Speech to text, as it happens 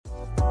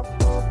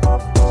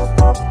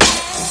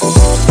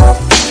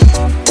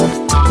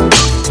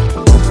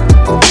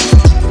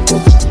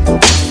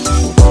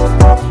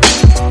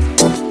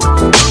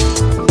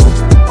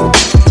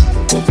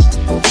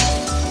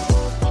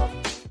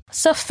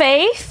So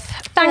Faith,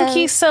 thank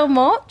you so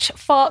much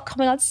for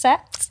coming on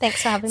set.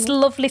 Thanks for having me. It's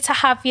lovely to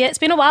have you. It's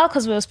been a while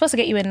because we were supposed to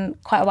get you in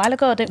quite a while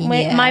ago, didn't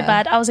we? Yeah. My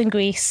bad. I was in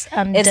Greece.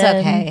 And It's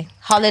okay.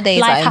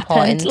 Holidays are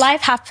important.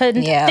 Life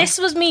happened. Yeah. This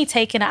was me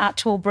taking an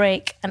actual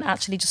break and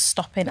actually just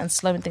stopping and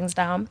slowing things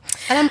down.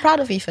 And I'm proud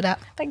of you for that.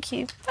 Thank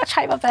you. I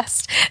try my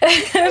best.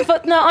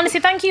 But no, honestly,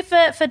 thank you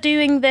for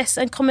doing this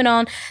and coming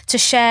on to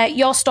share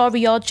your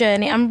story, your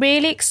journey. I'm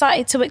really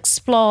excited to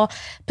explore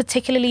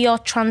particularly your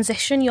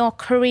transition, your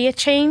career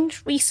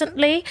change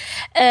recently,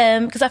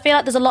 because I feel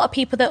like there's a lot of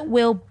people that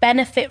will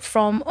benefit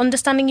from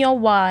understanding your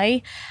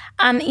why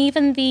and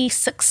even the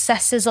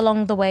successes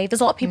along the way.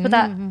 There's a lot of people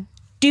that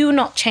do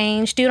not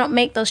change, do not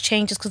make those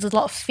changes because there's a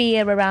lot of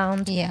fear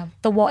around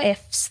the what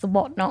ifs, the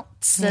what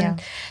nots. And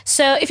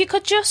so if you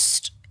could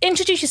just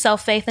introduce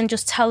yourself, Faith, and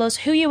just tell us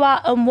who you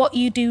are and what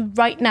you do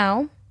right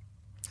now.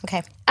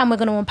 Okay. And we're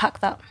going to unpack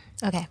that.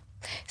 Okay.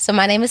 So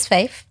my name is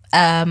Faith.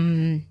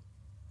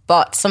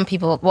 But some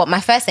people,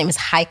 my first name is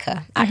Heike,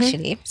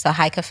 actually. So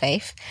Heike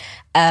Faith.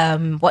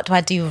 What do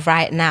I do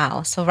right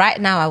now? So right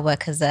now I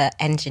work as an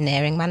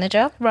engineering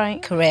manager,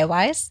 right,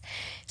 career-wise.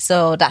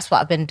 So that's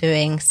what I've been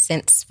doing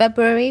since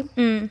February.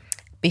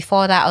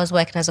 Before that, I was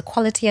working as a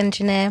quality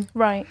engineer.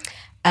 Right.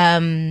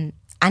 And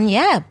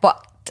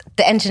but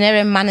the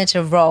engineering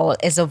manager role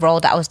is a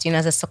role that I was doing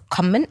as a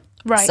secondment.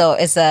 Right. So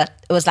it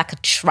was like a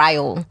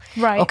trial.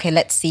 Right. Okay,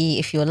 let's see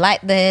if you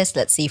like this.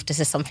 Let's see if this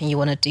is something you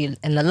want to do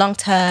in the long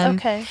term.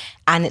 Okay.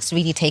 And it's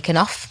really taken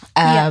off.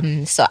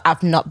 So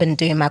I've not been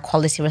doing my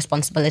quality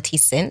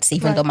responsibilities since,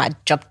 even though my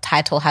job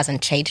title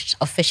hasn't changed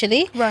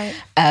officially. Right.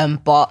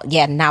 But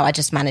yeah, now I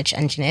just manage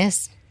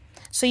engineers.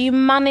 So you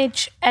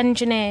manage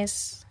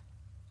engineers.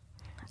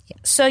 Yeah.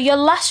 So your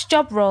last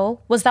job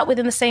role, was that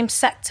within the same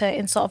sector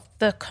in sort of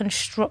the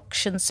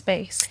construction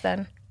space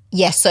then?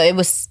 Yes, so it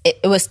was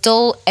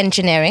still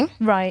engineering.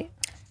 Right.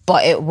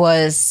 But it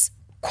was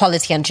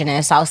quality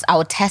engineering. So I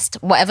would test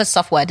whatever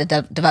software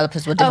the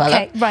developers would develop.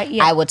 Okay, right,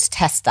 yeah. I would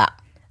test that.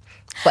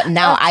 But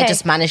now I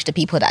just manage the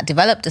people that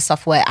develop the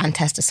software and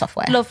test the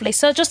software. Lovely.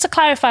 So just to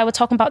clarify, we're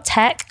talking about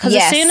tech. Because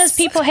as soon as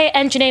people hear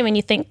engineering,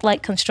 you think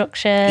like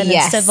construction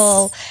and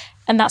civil.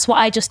 And that's what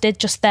I just did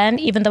just then,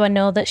 even though I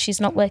know that she's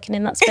not working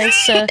in that space.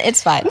 So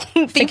it's fine.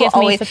 People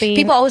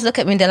always look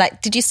at me and they're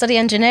like, did you study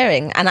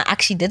engineering? And I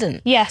actually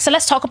didn't. Yeah, so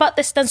let's talk about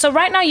this then. So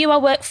right now you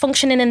are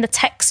functioning in the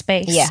tech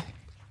space. Yeah.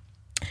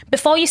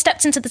 Before you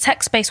stepped into the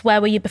tech space, where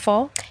were you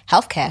before?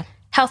 Healthcare,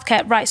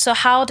 right. So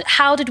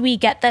how did we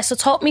get there? So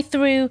talk me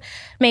through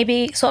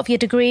maybe sort of your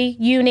degree,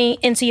 uni,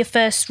 into your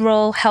first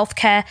role,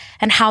 healthcare,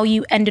 and how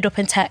you ended up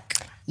in tech.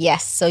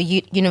 Yes, so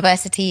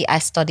university, I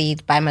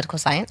studied biomedical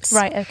science.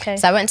 Right, okay.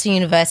 So I went to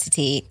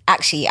university.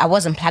 Actually, I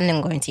wasn't planning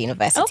on going to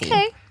university.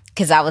 Okay.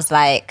 Because I was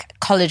like,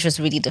 college was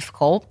really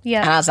difficult.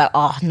 Yeah. And I was like,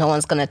 oh, no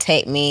one's going to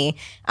take me.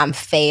 I'm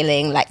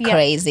failing like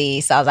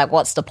crazy. So I was like,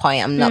 what's the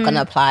point? I'm not going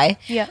to apply.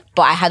 Yeah.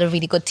 But I had a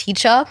really good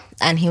teacher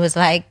and he was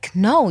like,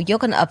 no, you're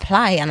going to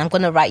apply and I'm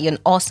going to write you an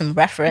awesome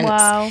reference.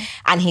 Wow.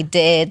 And he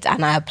did.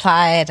 And I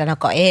applied and I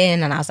got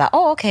in and I was like,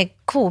 oh, okay,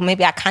 cool.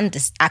 Maybe I can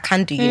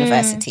do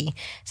university.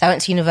 So I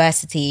went to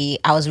university.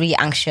 I was really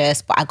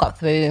anxious, but I got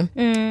through,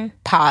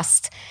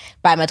 passed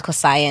biomedical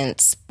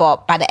science.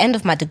 But by the end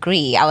of my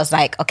degree, I was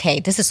like, okay,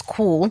 this is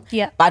cool,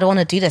 but I don't want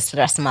to do this for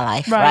the rest of my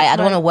life, right? I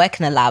don't want to work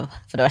in a lab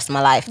for the rest of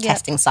my life,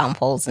 testing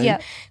samples and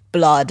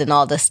blood and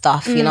all this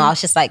stuff. You know, I was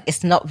just like,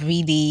 it's not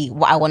really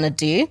what I want to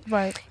do.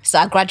 Right. So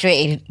I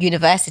graduated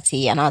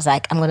university and I was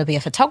like, I'm going to be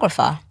a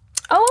photographer.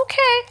 Oh,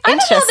 okay. I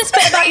don't know this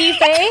bit about you,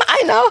 Faye.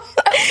 I know.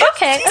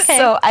 Okay.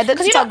 So I did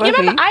photography. You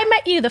remember I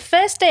met you the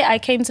first day I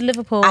came to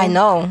Liverpool. I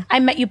know. I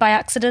met you by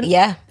accident.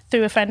 Yeah.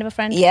 Through a friend of a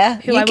friend.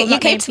 Yeah. Who You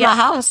came to my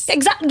house.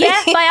 Exactly.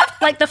 Yeah.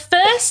 Like the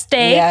first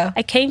day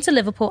I came to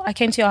Liverpool, I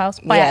came to your house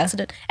by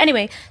accident.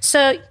 Anyway,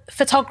 so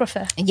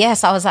photographer.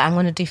 Yes, I was like, I'm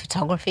going to do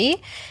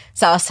photography.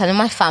 So I was telling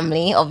my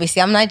family,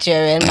 obviously I'm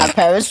Nigerian. My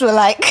parents were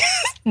like,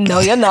 no,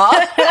 you're not.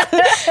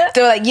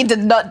 They were like, you did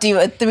not do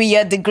a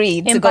 3-year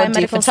degree to go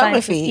do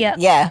photography.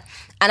 Yeah.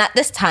 And at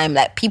this time,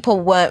 like people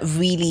weren't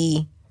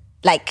really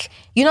like,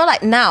 you know,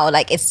 like now,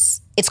 like it's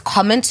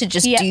common to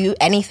just do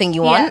anything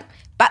you want.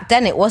 Back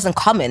then it wasn't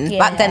common.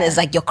 Back then it's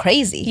like you're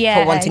crazy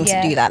for wanting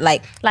to do that.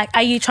 Like,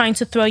 are you trying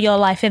to throw your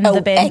life in the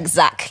bin?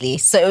 Exactly.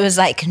 So it was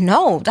like,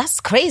 no,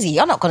 that's crazy.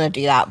 You're not going to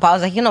do that. But I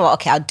was like, you know what?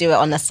 Okay, I'll do it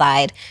on the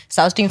side.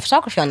 So I was doing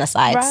photography on the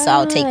side. Right. So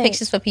I'll take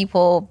pictures for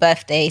people,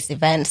 birthdays,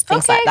 events,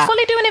 things like that.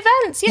 Fully doing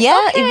events.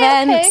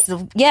 Events.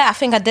 Okay. Yeah, I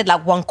think I did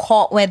like 1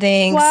 court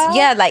weddings. Wow.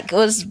 Yeah, like it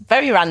was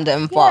very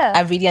random, but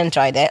I really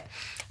enjoyed it.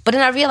 But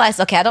then I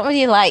realized, okay, I don't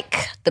really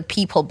like the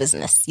people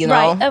business, you know?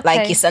 Right, okay.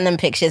 Like you send them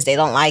pictures, they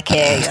don't like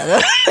it.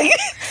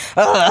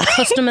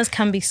 Customers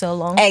can be so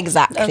long.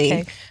 Exactly.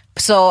 Okay.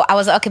 So I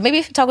was like, okay,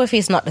 maybe photography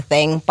is not the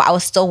thing, but I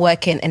was still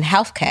working in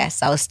healthcare.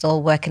 So I was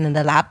still working in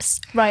the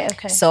labs. Right,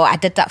 okay. So I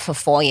did that for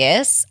 4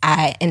 years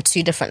in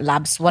 2 different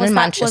labs, one in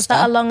Manchester. Was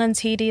that a long and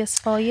tedious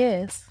 4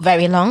 years?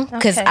 Very long.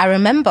 Because I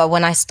remember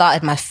when I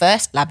started my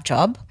first lab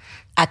job,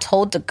 I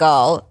told the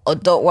girl, oh,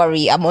 don't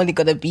worry, I'm only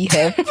going to be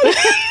here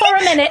for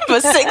a minute. For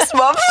 6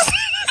 months.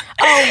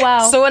 Oh,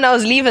 wow. So when I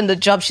was leaving the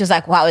job, she was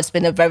like, wow, it's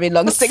been a very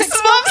long 6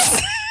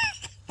 months.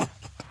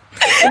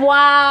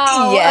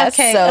 Wow. Yeah.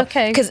 Okay. So,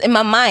 Okay. because in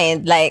my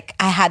mind, like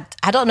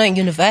I don't know, in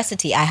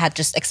university, I had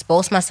just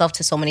exposed myself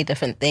to so many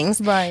different things.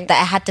 Right.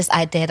 That I had this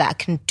idea that I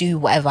can do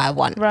whatever I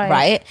want.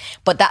 Right.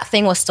 But that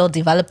thing was still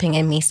developing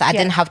in me. So I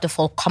didn't have the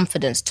full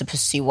confidence to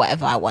pursue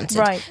whatever I wanted.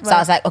 Right. So I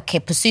was like, okay,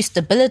 pursue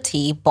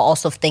stability, but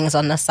also things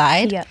on the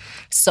side. Yeah.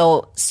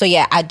 So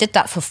yeah, I did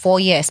that for 4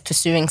 years,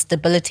 pursuing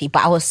stability,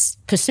 but I was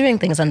pursuing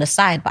things on the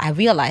side, but I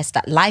realized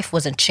that life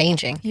wasn't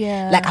changing.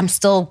 Yeah. Like I'm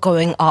still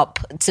going up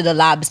to the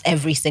labs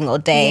every single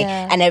day.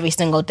 And every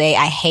single day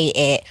I hate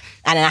it.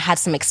 And then I had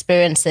some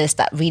experiences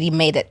that really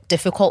made it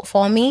difficult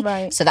for me.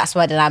 Right. So that's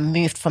why then I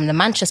moved from the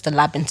Manchester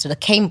lab into the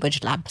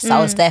Cambridge lab. So I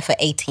was there for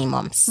 18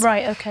 months.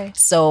 Right, okay.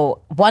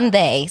 So one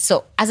day,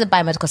 so as a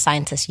biomedical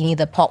scientist, you need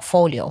a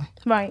portfolio.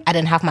 Right. I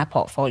didn't have my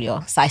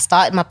portfolio. So I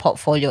started my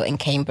portfolio in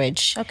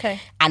Cambridge. Okay.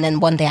 And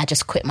then one day I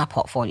just quit my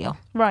portfolio.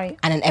 Right.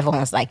 And then everyone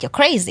was like, you're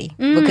crazy.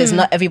 Because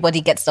not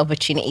everybody gets the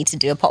opportunity to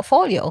do a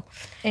portfolio.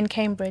 In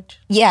Cambridge.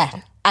 Yeah.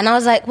 And I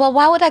was like, well,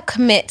 why would I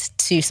commit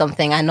to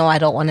something I know I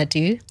don't want to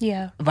do?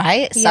 Yeah.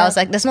 Right? So I was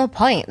like, there's no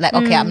point. Like,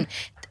 okay,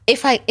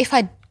 if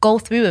I go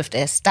through with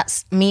this,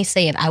 that's me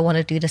saying I want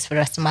to do this for the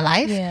rest of my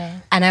life. Yeah.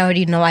 And I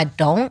already know I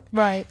don't.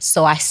 Right.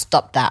 So I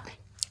stopped that.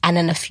 And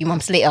then a few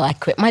months later, I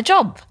quit my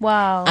job.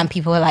 Wow. And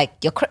people were like,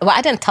 well,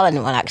 I didn't tell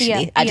anyone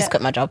actually. Yeah, I just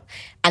quit my job.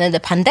 And then the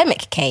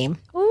pandemic came.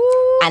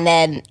 Ooh. And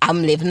then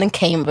I'm living in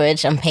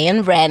Cambridge. I'm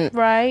paying rent.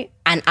 Right.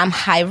 And I'm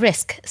high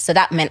risk. So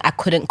that meant I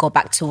couldn't go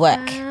back to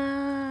work.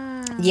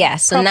 Yeah,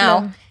 so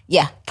Problem.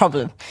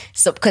 problem.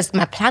 So because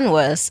my plan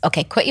was,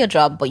 okay, quit your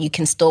job, but you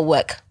can still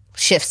work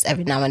shifts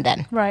every now and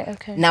then. Right,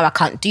 okay. Now I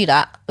can't do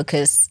that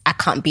because I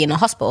can't be in a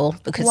hospital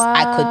because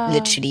I could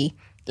literally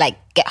like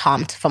get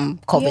harmed from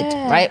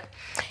COVID, right?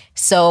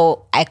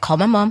 So I call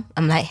my mom.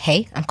 I'm like,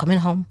 hey, I'm coming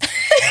home. Hey,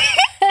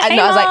 I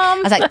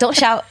Mom. was like, don't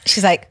shout.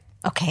 She's like,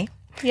 okay.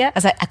 Yeah. I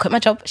was like, I quit my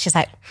job. She's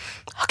like,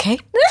 okay.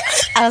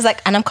 I was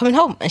like, and I'm coming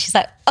home. And she's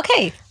like,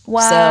 okay.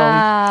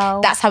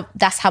 Wow. So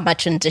that's how my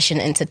transition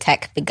into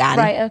tech began.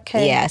 Right,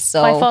 okay. Yeah.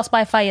 So by force,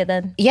 by fire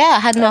then. yeah, I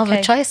had no Okay.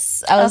 other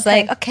choice. I was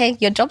Okay. like, okay,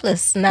 you're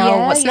jobless. Now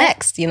Yeah, what's yeah.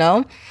 next, you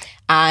know?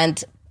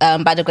 And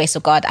by the grace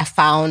of God, I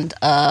found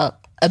a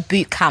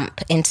boot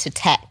camp into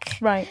tech.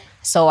 Right.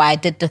 So I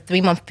did the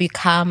 3-month boot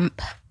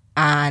camp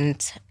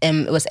and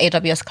it was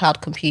AWS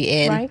cloud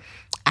computing. Right.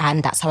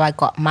 And that's how I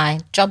got my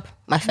job,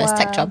 my first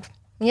tech Wow. job.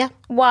 Yeah.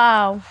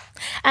 Wow.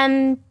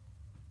 And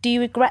do you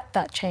regret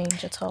that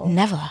change at all?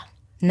 Never,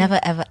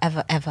 ever,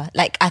 ever, ever.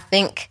 Like, I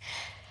think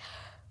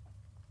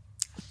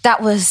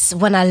that was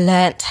when I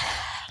learned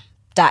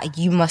that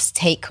you must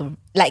take,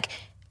 like,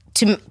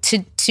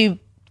 to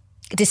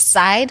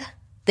decide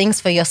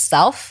things for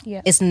yourself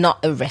is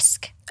not a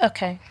risk.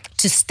 Okay.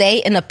 To stay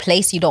in a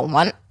place you don't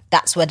want,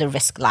 that's where the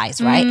risk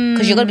lies, right?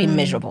 Because you're going to be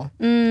miserable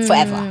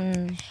forever.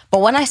 But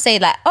when I say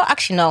like, oh,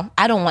 actually, no,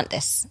 I don't want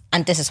this.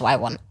 And this is what I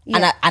want.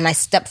 And I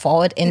step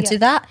forward into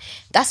that.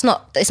 It's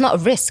not a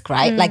risk,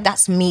 right? Like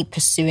that's me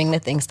pursuing the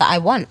things that I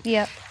want.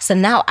 Yeah. So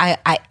now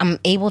I'm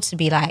able to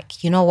be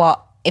like, you know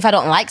what? If I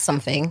don't like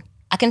something,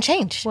 I can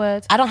change.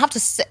 Word. I don't have to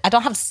sit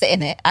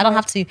in it. I don't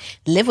have to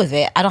live with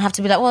it. I don't have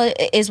to be like, well,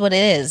 it is what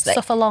it is. Like,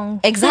 Suffer long.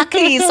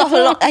 Exactly. Suffer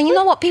long. And you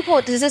know what?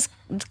 There's this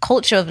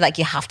culture of like,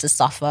 you have to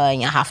suffer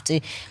and you have to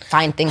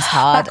find things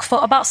hard. Back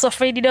foot about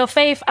suffering, you know,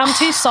 Faith, I'm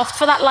too soft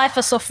for that life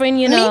of suffering,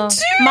 you know. Me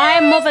too. My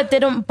mother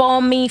didn't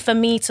born me for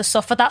me to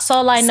suffer. That's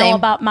all I know Same.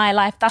 about my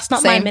life. That's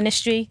not my Same.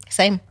 ministry.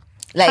 Same.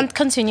 Like,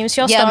 Continue. It's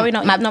your story,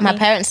 not my me.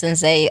 parents didn't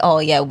say, oh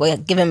yeah, we're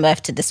giving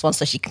birth to this one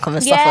so she can come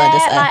and suffer Yeah, on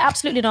this earth. like,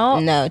 absolutely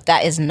not. No,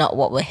 that is not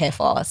what we're here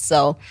for.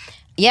 So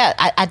yeah,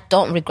 I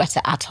don't regret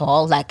it at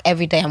all. Like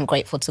every day I'm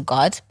grateful to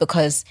God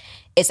because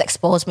it's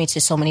exposed me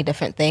to so many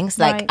different things.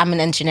 Like Right. I'm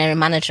an engineering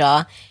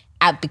manager.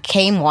 I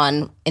became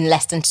one in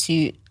less than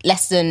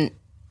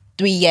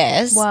 3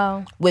 years.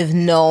 Wow. With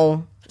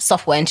no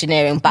software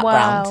engineering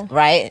background, Wow.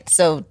 right?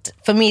 So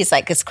for me,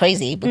 it's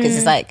crazy because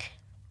it's like,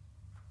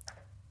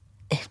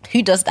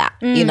 who does that,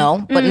 you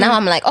know? But now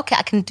I'm like, okay,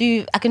 I can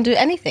do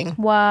anything.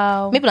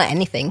 Wow. Maybe not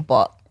anything,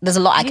 but there's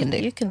a lot I can do.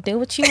 You can do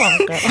what you want,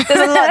 girl.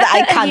 There's a lot that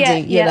I can Yeah,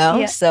 do, you know?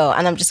 yeah. So,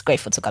 and I'm just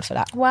grateful to God for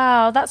that.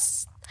 Wow,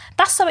 that's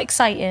so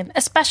exciting,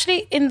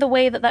 especially in the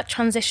way that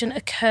transition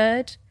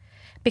occurred,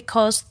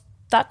 because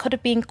that could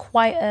have been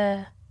quite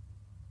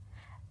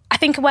I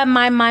think where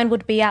my mind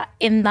would be at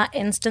in that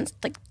instance,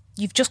 like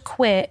you've just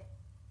quit.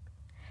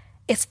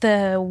 It's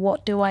the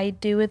what do I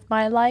do with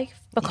my life?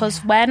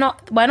 Because we're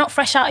not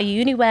fresh out of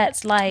uni where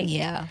it's like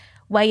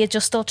where you're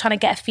just still trying to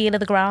get a feel of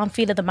the ground,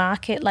 feel of the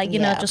market, like you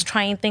know, just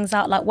trying things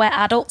out. Like we're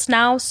adults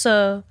now,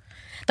 so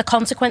the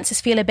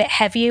consequences feel a bit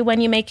heavier when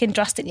you're making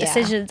drastic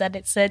decisions. And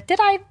it's did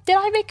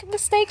I make a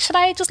mistake? Should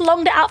I just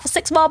long it out for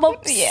 6 more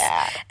months?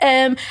 Yeah.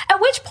 At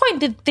which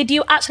point did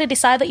you actually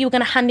decide that you were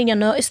going to hand in your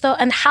notice though?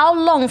 And how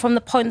long from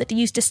the point that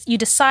you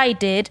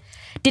decided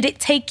did it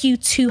take you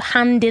to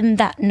hand in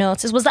that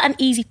notice? Was that an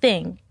easy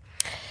thing?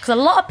 Because a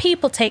lot of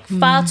people take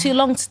far too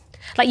long.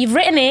 Like you've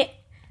written it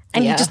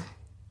and you just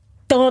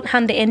don't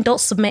hand it in, don't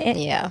submit it.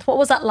 Yeah. What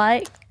was that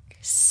like?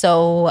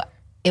 So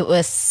it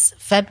was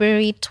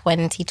February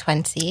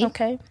 2020.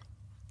 Okay.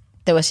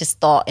 There was just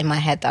thought in my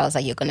head that I was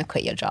like, you're going to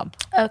quit your job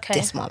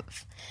this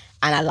month.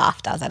 And I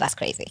laughed. I was like, that's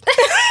crazy.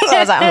 I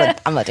was like,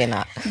 I'm not doing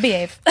that.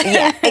 Behave.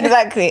 Yeah,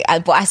 exactly.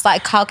 But I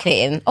started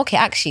calculating, okay,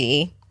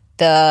 actually,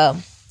 the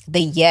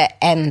year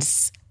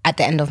ends at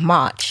the end of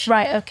March.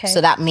 Right, okay.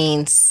 So that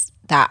means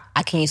that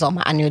I can use all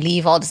my annual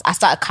leave, all this. I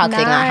started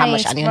calculating like how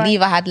much annual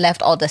leave I had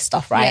left, all this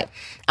stuff, right?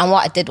 Yeah. And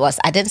what I did was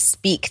I didn't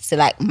speak to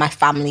like my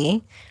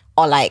family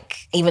or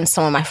like even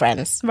some of my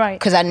friends. Right.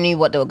 Because I knew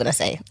what they were going to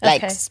say.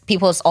 Like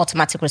people's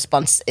automatic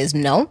response is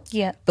no.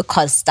 Yeah.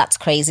 Because that's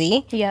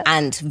crazy. Yeah.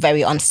 And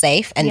very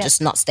unsafe and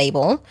just not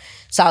stable.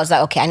 So I was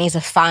like, okay, I need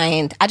to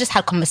I just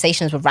had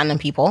conversations with random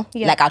people.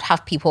 Yeah. Like I'd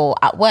have people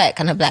at work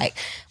and I'd be like,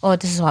 oh,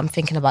 this is what I'm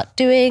thinking about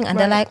doing. And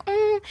they're like,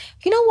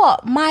 you know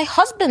what? My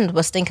husband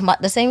was thinking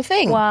about the same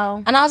thing.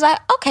 Wow. And I was like,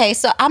 okay,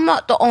 so I'm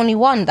not the only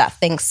one that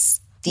thinks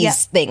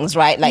these things,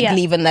 right? Like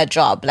leaving their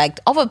job. Like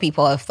other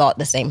people have thought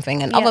the same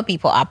thing and other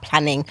people are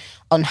planning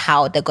on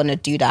how they're going to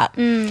do that.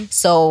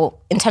 So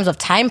in terms of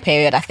time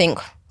period, I think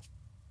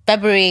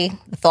February,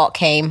 the thought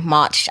came.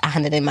 March, I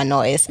handed in my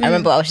notice. I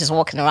remember I was just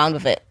walking around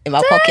with it in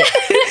my pocket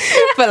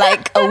for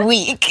like a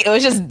week. It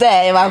was just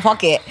there in my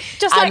pocket.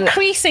 Just like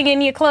creasing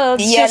in your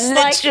clothes. Yeah,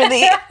 just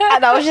literally.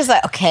 And I was just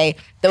like, okay.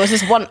 There was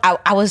this one,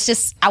 I was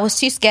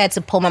too scared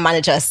to pull my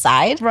manager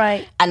aside.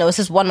 Right. And there was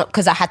this one,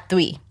 because I had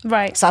 3.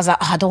 Right. So I was like,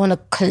 I don't want to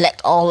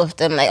collect all of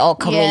them. Like, oh,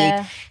 can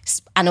we?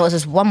 And there was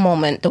this one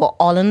moment, they were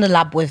all in the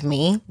lab with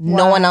me.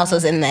 No one else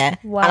was in there.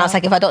 And I was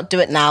like, if I don't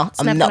do it now,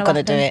 I'm not going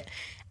to do it.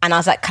 And I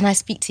was like, can I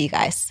speak to you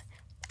guys?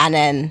 And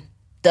then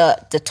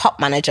the top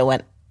manager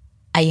went,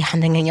 are you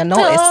handing in your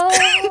notice?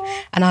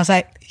 Oh. And I was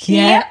like,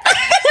 yeah.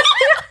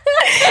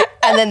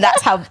 And then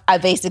that's how I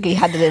basically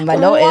handed in my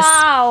notice.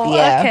 Wow.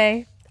 Yeah.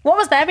 Okay. What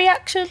was their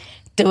reaction?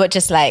 They were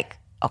just like,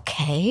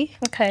 okay.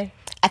 Okay.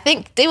 I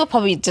think they were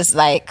probably just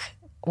like,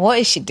 what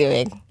is she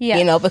doing? Yeah.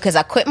 You know, because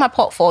I quit my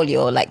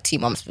portfolio like 2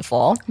 months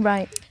before.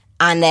 Right.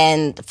 And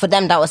then for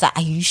them, that was like,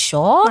 are you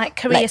sure? Like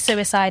career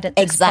suicide at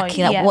this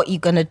exactly, point. Like what are you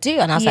going to do?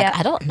 And I was like,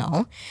 I don't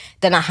know.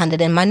 Then I handed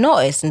in my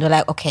notice and they're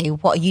like, okay,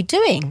 what are you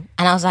doing?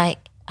 And I was like,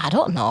 I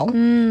don't know.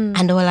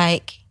 And they were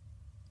like,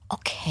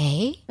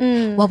 okay,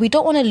 well, we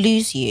don't want to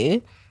lose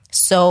you.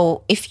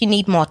 So if you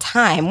need more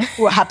time,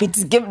 we're happy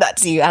to give that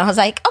to you. And I was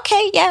like,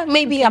 okay, yeah,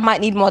 maybe I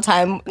might need more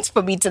time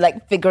for me to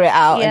like figure it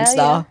out and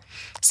stuff. Yeah.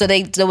 So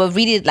they were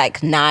really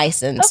like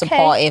nice and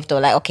supportive. They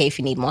were like, okay, if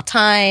you need more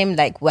time,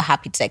 like we're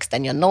happy to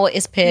extend your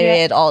notice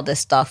period, all this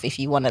stuff. If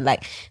you want to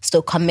like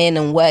still come in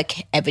and work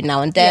every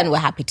now and then, we're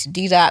happy to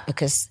do that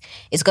because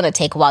it's going to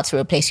take a while to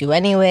replace you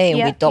anyway.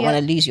 And we don't want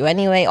to lose you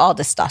anyway, all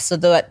this stuff. So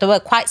they were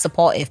quite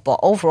supportive, but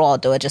overall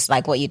they were just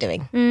like, what are you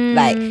doing?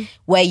 Like,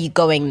 where are you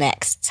going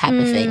next type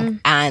of thing?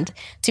 And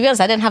to be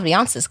honest, I didn't have the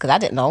answers because I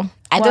didn't know.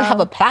 I didn't have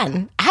a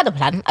plan. I had a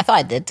plan. I thought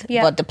I did.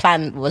 But the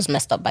plan was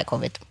messed up by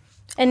COVID.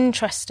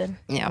 Interesting.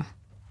 Yeah.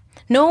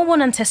 No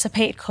one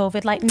anticipated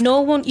COVID. Like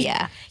no one. You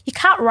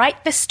can't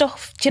write this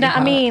stuff. Do you know what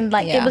I mean?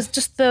 Like it was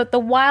just the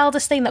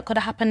wildest thing that could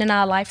have happened in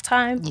our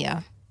lifetime.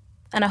 Yeah.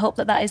 And I hope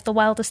that is the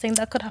wildest thing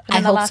that could happen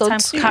in our so lifetime.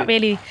 too. Can't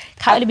really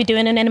be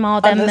doing it anymore.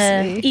 Them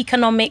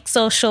economic,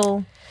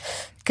 social,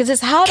 because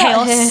it's hard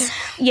chaos. Out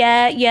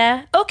here.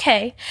 Yeah.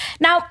 Okay.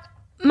 Now,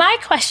 my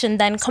question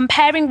then,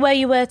 comparing where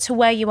you were to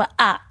where you were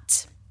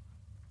at,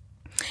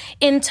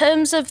 in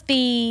terms of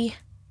the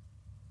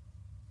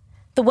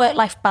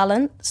work-life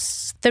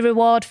balance, the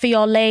reward for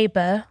your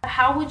labour,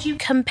 how would you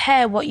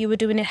compare what you were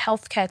doing in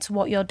healthcare to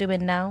what you're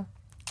doing now?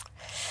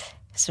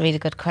 It's a really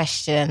good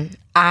question.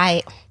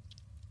 Work-life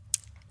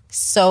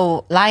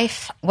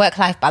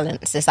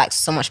balance is like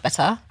so much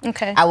better.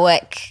 Okay.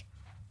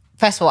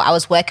 First of all, I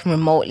was working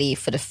remotely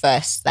for the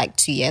first like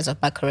 2 years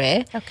of my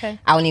career. Okay.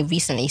 I only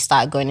recently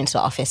started going into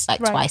the office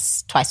like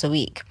twice a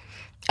week.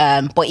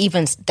 But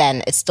even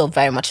then, it's still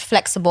very much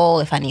flexible.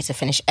 If I need to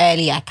finish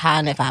early, I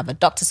can. If I have a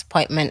doctor's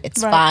appointment,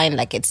 it's fine.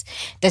 Like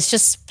there's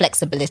just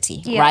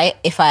flexibility, right?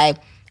 If I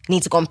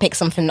need to go and pick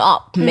something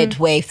up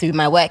midway through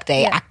my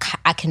workday,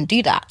 I can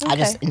do that. Okay. I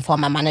just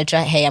inform my manager,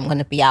 hey, I'm going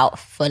to be out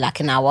for like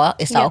an hour.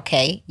 Is that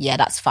okay? Yeah,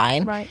 that's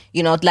fine. Right.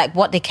 You know, like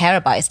what they care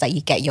about is that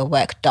you get your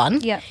work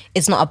done. Yeah.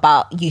 It's not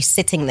about you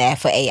sitting there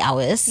for 8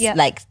 hours. Yeah.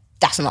 Like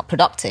that's not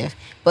productive.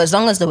 But as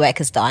long as the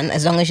work is done,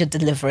 as long as you're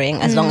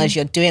delivering, as long as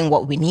you're doing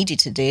what we need you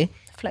to do,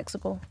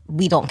 flexible,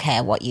 we don't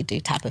care what you do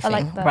type of thing,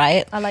 like that.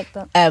 Right? I like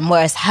that.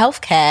 Whereas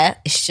healthcare,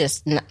 it's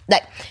just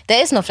like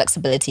there is no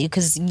flexibility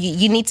because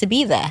you need to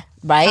be there,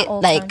 right?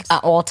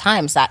 At all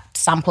times, that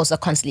samples are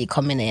constantly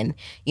coming in.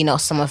 You know,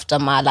 some of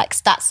them are like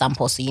stat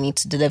samples, so you need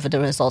to deliver the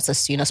results as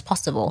soon as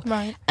possible.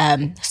 Right.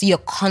 So you're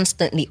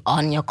constantly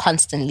on.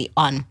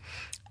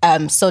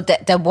 So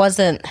that there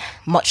wasn't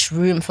much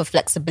room for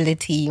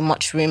flexibility,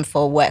 much room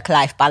for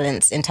work-life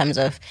balance in terms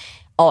of,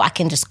 I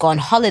can just go on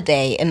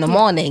holiday in the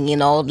morning, you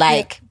know,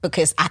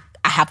 because I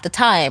have the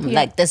time. Yeah.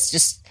 Like there's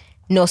just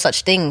no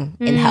such thing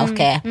in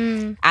healthcare.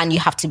 And you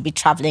have to be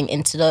traveling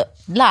into the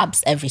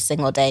labs every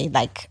single day,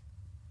 like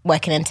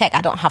working in tech.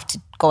 I don't have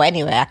to go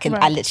anywhere.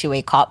 I literally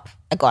wake up,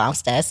 I go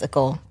downstairs, I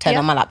go turn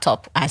on my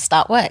laptop, I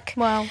start work.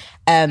 Wow.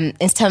 In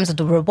terms of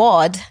the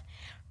reward,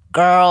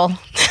 girl,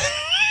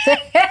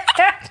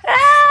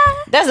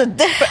 there's a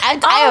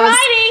different.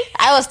 I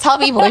always tell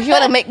people, if you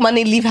want to make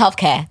money, leave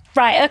healthcare.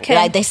 Right. Okay.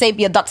 Like they say,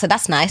 be a doctor.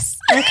 That's nice.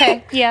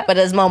 Okay. Yeah. But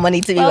there's more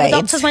money to be well, made. The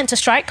doctors went to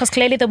strike because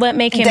clearly they weren't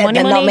making money.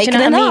 They're not making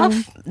enough. I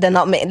mean? They're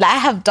not making. Like, I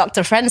have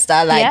doctor friends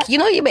that are like, you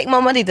know, you make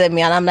more money than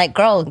me, and I'm like,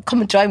 girl,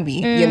 come and join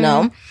me. You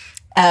know,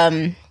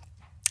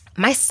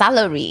 my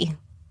salary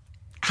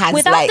has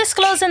without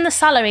disclosing the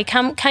salary.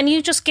 Can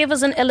you just give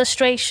us an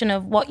illustration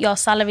of what your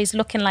salary is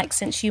looking like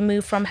since you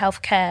moved from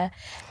healthcare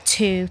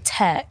to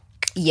tech?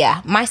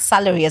 Yeah, my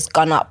salary has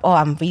gone up. Oh,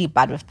 I'm really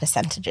bad with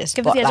percentages.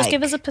 Just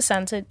give us a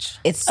percentage.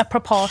 It's a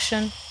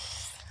proportion.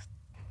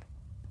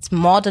 It's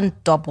more than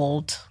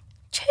doubled.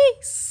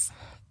 Jeez.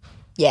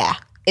 Yeah,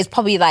 it's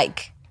probably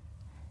like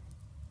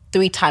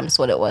 3 times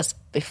what it was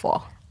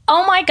before.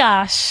 Oh my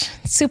gosh,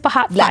 super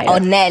hot fire.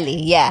 Or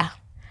nearly, yeah.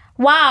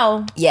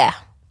 Wow. Yeah.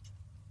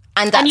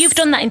 And you've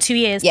done that in 2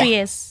 years, 3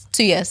 years?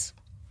 2 years.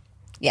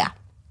 Yeah.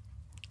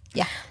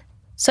 Yeah.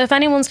 So if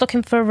anyone's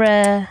looking for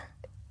money,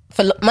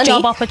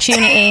 job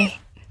opportunity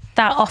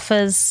that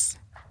offers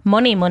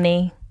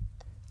money,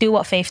 do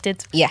what Faith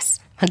did. Yes.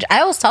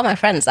 I always tell my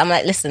friends, I'm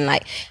like, listen,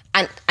 like,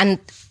 and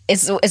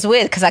it's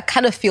weird because I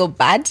kind of feel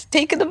bad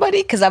taking the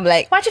money because I'm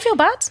like... Why'd you feel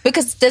bad?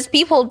 Because there's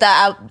people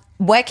that are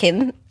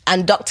working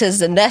and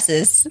doctors and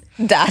nurses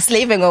that are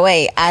slaving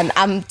away and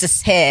I'm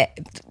just here...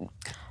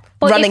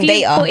 running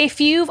data. But if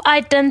you've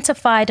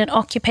identified an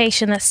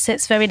occupation that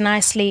sits very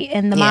nicely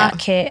in the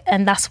market,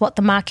 and that's what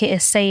the market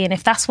is saying,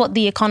 if that's what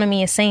the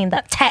economy is saying,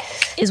 that tech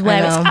is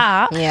where it's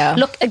at.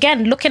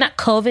 Looking at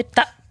COVID,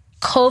 that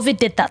COVID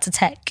did that to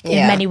tech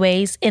in many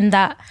ways, in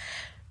that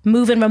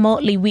moving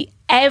remotely,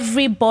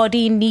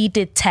 everybody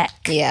needed tech.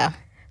 Yeah.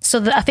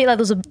 So I feel like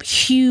there's a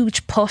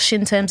huge push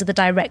in terms of the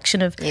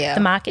direction of the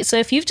market. So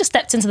if you've just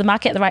stepped into the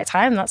market at the right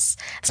time, it's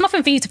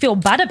nothing for you to feel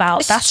bad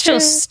about. That's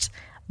just...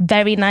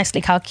 very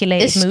nicely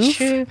calculated move.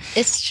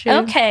 It's true.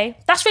 Okay,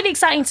 that's really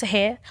exciting to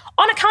hear.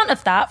 On account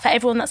of that, for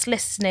everyone that's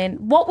listening,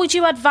 what would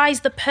you advise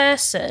the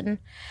person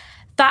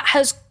that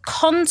has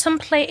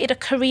contemplated a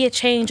career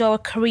change or a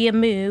career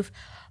move,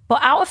 but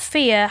out of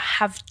fear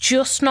have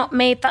just not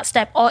made that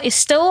step, or is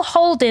still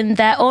holding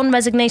their own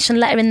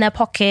resignation letter in their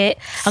pocket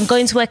and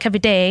going to work every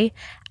day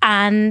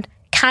and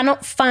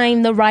cannot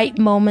find the right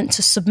moment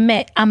to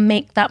submit and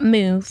make that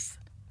move?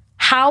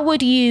 How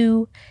would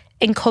you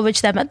encourage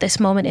them at this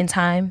moment in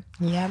time?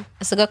 Yeah,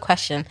 it's a good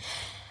question.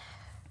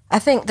 I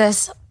think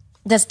there's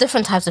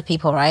different types of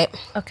people, right?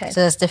 Okay.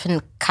 So there's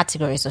different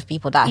categories of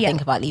people that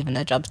think about leaving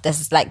their jobs.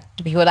 There's like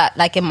the people that,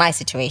 like in my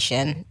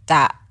situation,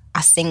 that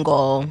are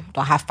single,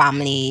 don't have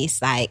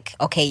families. Like,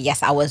 okay,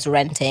 yes, I was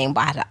renting,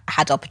 but I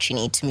had the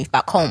opportunity to move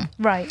back home.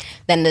 Right.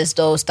 Then there's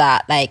those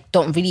that like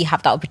don't really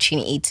have that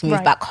opportunity to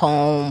move back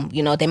home.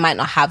 You know, they might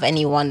not have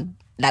anyone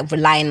like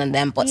relying on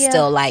them, but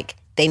still like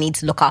they need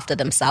to look after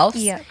themselves.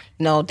 Yeah.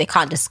 You know, they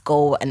can't just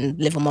go and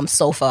live on mom's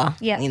sofa,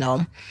 you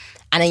know.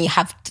 And then you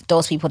have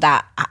those people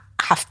that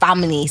have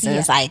families and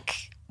it's like,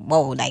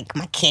 whoa, like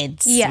my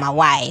kids, my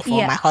wife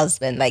or my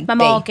husband, like my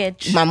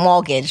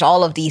mortgage,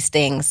 all of these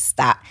things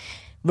that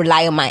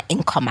rely on my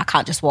income. I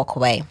can't just walk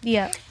away.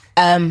 Yeah.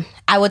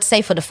 I would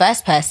say for the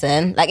first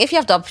person, like if you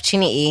have the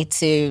opportunity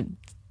to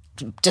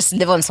just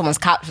live on someone's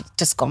couch,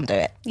 just go and do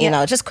it. You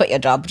know, just quit your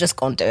job, just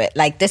go and do it.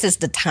 Like this is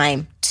the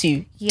time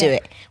to do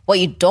it. What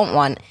you don't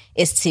want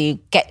is to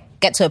get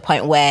to a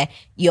point where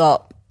you're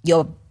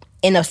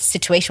in a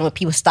situation where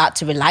people start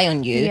to rely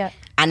on you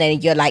and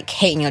then you're like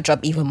hating your job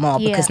even more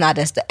because now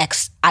there's the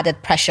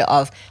added pressure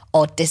of,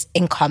 oh, this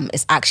income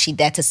is actually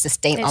there to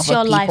sustain it's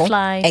other your people.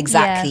 Lifeline.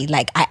 Exactly.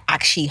 Like I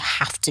actually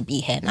have to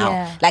be here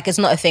now. Like it's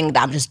not a thing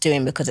that I'm just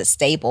doing because it's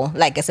stable.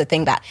 Like it's a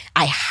thing that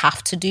I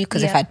have to do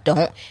because if I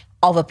don't,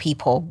 other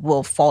people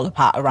will fall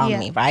apart around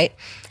me, right?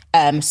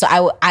 So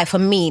I for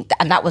me,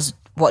 and that was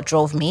what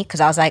drove me, because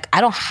I was like, I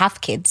don't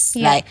have kids.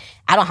 Like,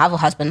 I don't have a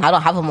husband. I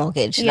don't have a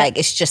mortgage. Like,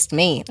 it's just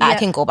me. I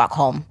can go back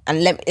home.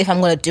 And if I'm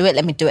going to do it,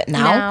 let me do it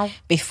now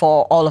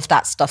before all of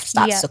that stuff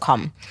starts to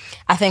come.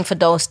 I think for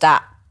those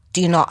that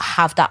do not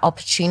have that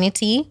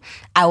opportunity,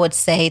 I would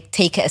say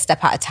take it a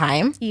step at a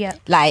time. Yeah.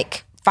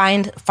 Like,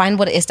 find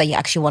what it is that you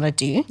actually want to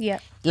do. Yeah.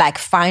 Like,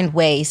 find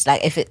ways,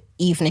 like if it's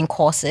evening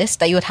courses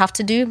that you would have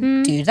to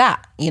do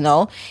that, you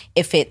know?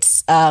 If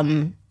it's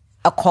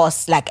a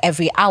course like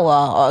every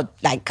hour or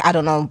like, I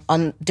don't know,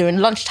 during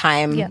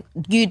lunchtime,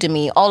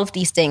 Udemy, all of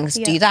these things,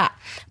 do that.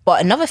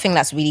 But another thing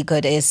that's really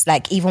good is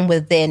like even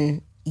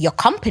within your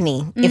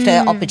company, if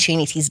there are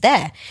opportunities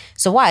there.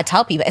 So what I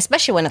tell people,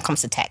 especially when it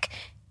comes to tech,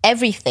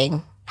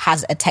 everything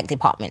has a tech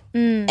department.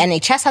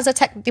 NHS has a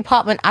tech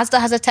department, Asda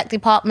has a tech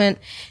department,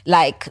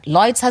 like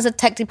Lloyd's has a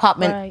tech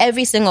department. Right.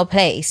 Every single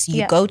place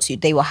you go to,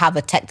 they will have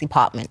a tech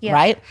department,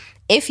 right?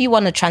 If you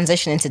want to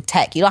transition into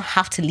tech, you don't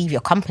have to leave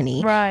your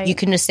company. Right. You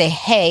can just say,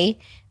 hey,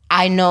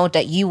 I know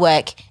that you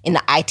work in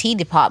the IT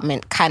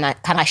department. Can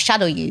I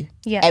shadow you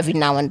every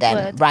now and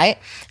then, right?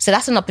 So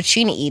that's an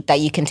opportunity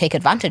that you can take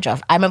advantage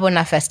of. I remember when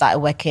I first started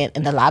working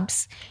in the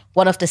labs,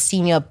 one of the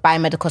senior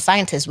biomedical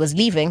scientists was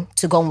leaving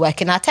to go and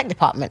work in our tech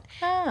department.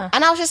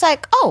 And I was just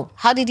like, oh,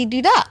 how did he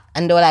do that?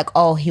 And they were like,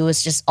 oh, he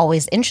was just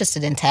always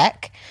interested in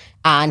tech.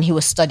 And he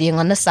was studying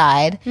on the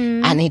side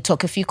and he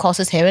took a few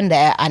courses here and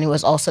there. And he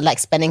was also like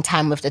spending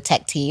time with the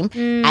tech team.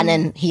 And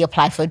then he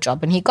applied for a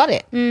job and he got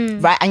it,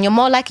 right? And you're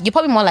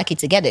probably more likely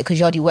to get it because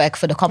you already work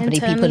for the company.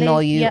 Internally, people know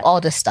you, all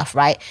this stuff,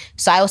 right?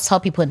 So I always tell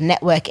people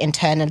network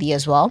internally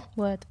as well.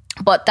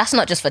 But that's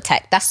not just for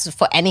tech. That's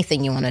for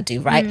anything you want to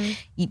do, right?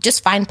 You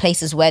just find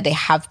places where they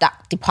have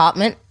that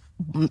department.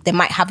 They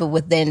might have it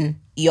within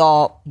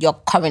your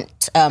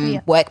current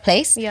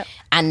workplace,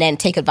 and then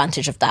take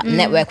advantage of that.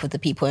 Network with the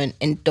people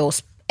in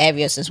those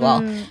areas as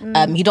well.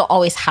 You don't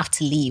always have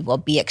to leave or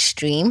be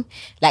extreme.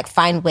 Like,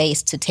 find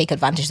ways to take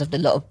advantage of the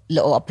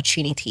little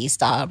opportunities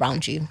that are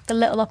around you. The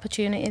little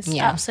opportunities,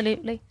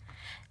 absolutely.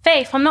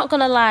 Faith, I'm not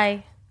gonna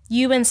lie,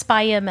 you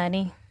inspire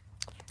many.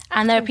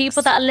 And there are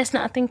people that are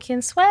listening and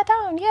thinking, swear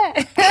down,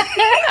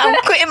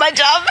 I'm quitting my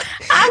job.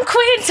 I'm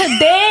quitting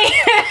today.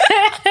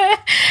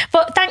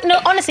 But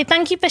honestly,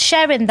 thank you for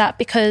sharing that,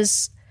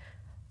 because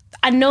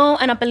I know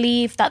and I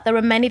believe that there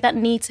are many that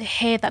need to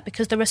hear that,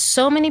 because there are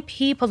so many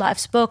people that I've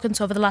spoken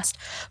to over the last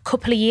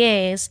couple of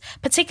years,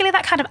 particularly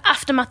that kind of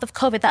aftermath of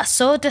COVID, that are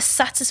so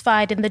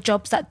dissatisfied in the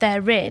jobs that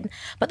they're in.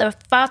 But there are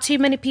far too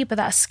many people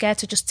that are scared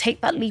to just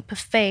take that leap of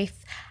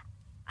faith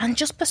and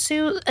just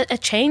pursue a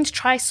change,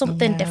 try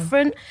something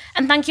different.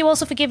 And thank you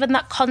also for giving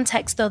that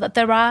context, though, that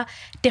there are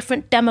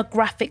different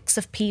demographics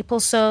of people.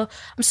 So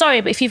I'm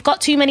sorry, but if you've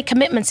got too many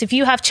commitments, if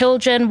you have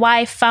children,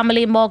 wife,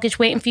 family, mortgage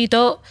waiting for you,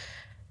 don't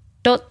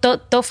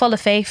follow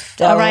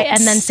Faith, all right?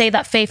 And then say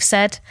that Faith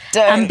said,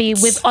 and be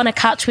on a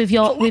couch with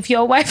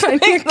your wife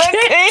and your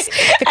kids,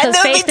 because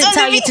Faith didn't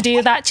tell you to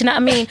do that. Do you know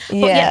what I mean?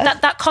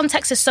 But that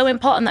context is so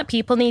important, that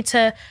people need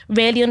to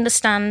really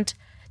understand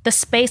the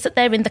space that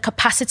they're in, the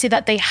capacity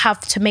that they have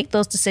to make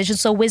those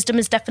decisions. So wisdom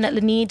is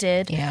definitely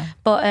needed.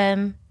 But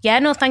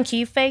thank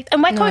you, Faith.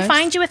 And where can we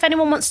find you if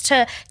anyone wants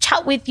to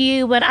chat with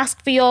you and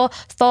ask for your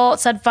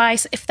thoughts,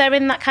 advice, if they're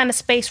in that kind of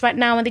space right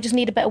now and they just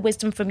need a bit of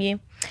wisdom from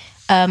you?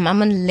 I'm on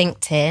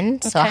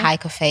LinkedIn, so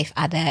Heike Faith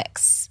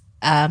Adex.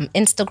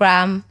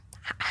 Instagram,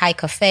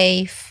 Heike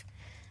Faith.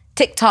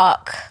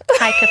 TikTok,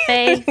 Heike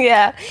Faith.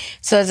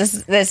 So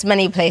there's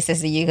many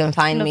places that you can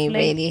find me,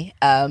 really.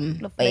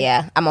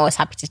 But I'm always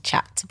happy to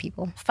chat to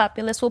people.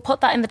 Fabulous. We'll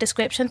put that in the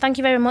description. Thank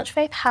you very much,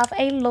 Faith. Have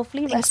a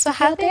lovely rest of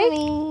your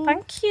day.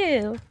 Thank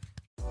you.